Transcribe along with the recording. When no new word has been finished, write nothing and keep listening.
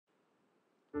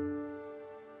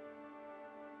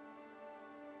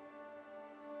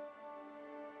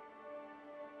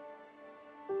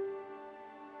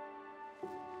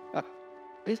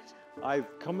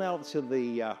I've come out to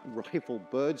the Reifel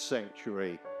Bird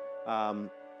Sanctuary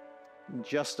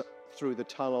just through the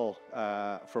tunnel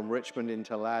from Richmond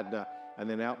into Ladner and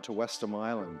then out to Westham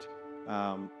Island.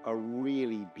 A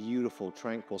really beautiful,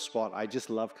 tranquil spot. I just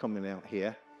love coming out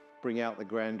here. Bring out the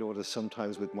granddaughters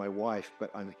sometimes with my wife, but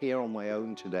I'm here on my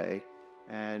own today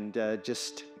and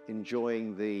just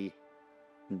enjoying the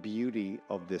beauty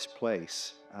of this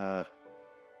place.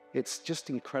 It's just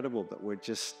incredible that we're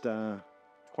just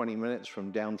 20 minutes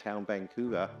from downtown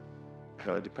Vancouver,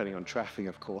 depending on traffic,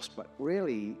 of course, but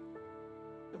really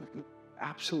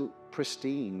absolute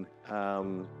pristine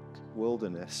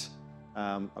wilderness.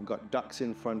 I've got ducks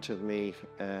in front of me,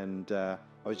 and I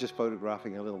was just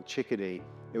photographing a little chickadee.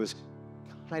 It was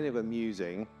kind of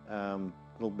amusing, a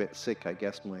little bit sick, I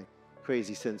guess, my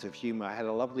crazy sense of humor. I had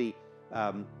a lovely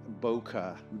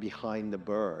bokeh behind the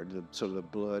bird, sort of the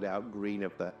blurred out green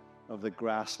of the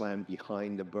grassland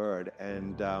behind the bird,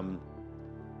 and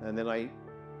then I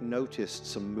noticed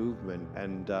some movement,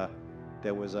 and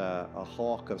there was a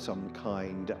hawk of some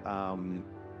kind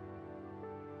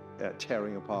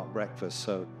tearing apart breakfast.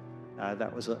 So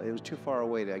it was too far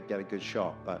away to get a good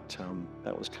shot, but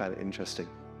that was kind of interesting.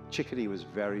 Chickadee was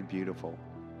very beautiful,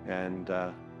 and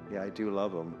yeah, I do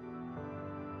love them.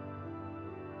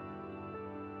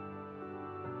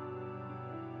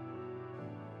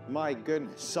 My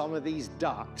goodness, some of these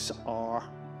ducks are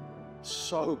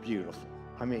so beautiful.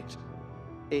 I mean,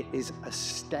 it is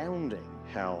astounding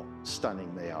how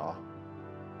stunning they are.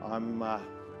 I'm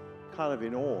kind of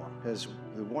in awe. There's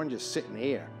the one just sitting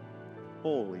here.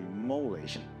 Holy moly.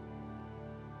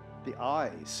 The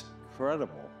eyes,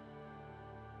 incredible.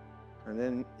 And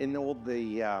then in all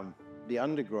the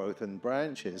undergrowth and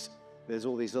branches, there's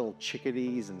all these little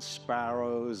chickadees and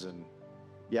sparrows, and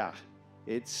yeah,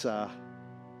 it's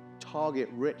target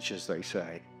rich, as they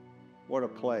say. What a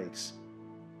place.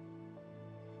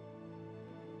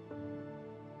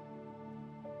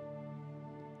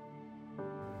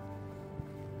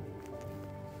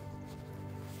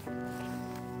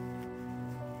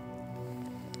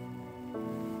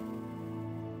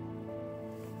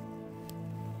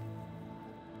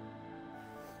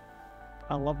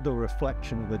 I love the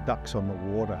reflection of the ducks on the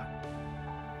water.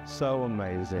 So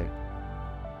amazing.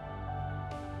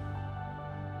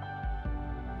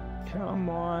 Come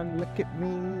on, look at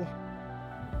me.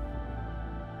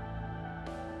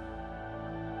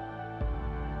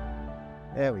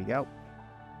 There we go.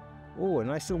 Oh, a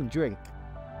nice little drink.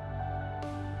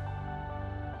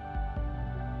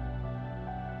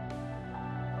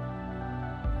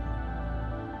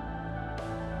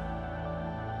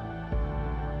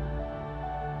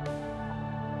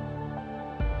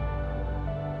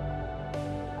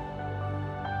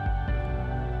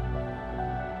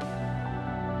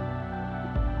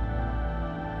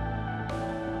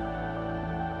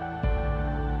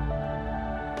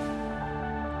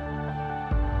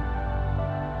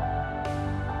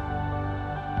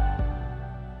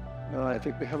 I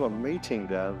think we have a meeting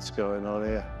dance going on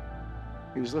here.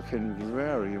 He's looking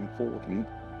very important.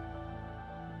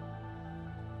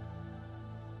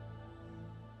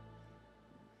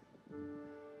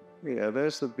 Yeah,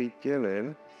 there's the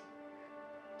beginning.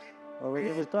 Oh,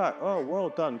 it was that. Oh, well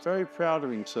done. Very proud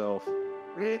of himself.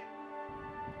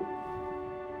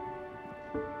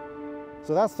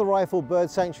 So that's the Reifel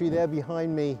Bird Sanctuary there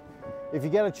behind me. If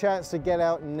you get a chance to get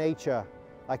out in nature,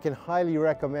 I can highly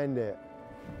recommend it.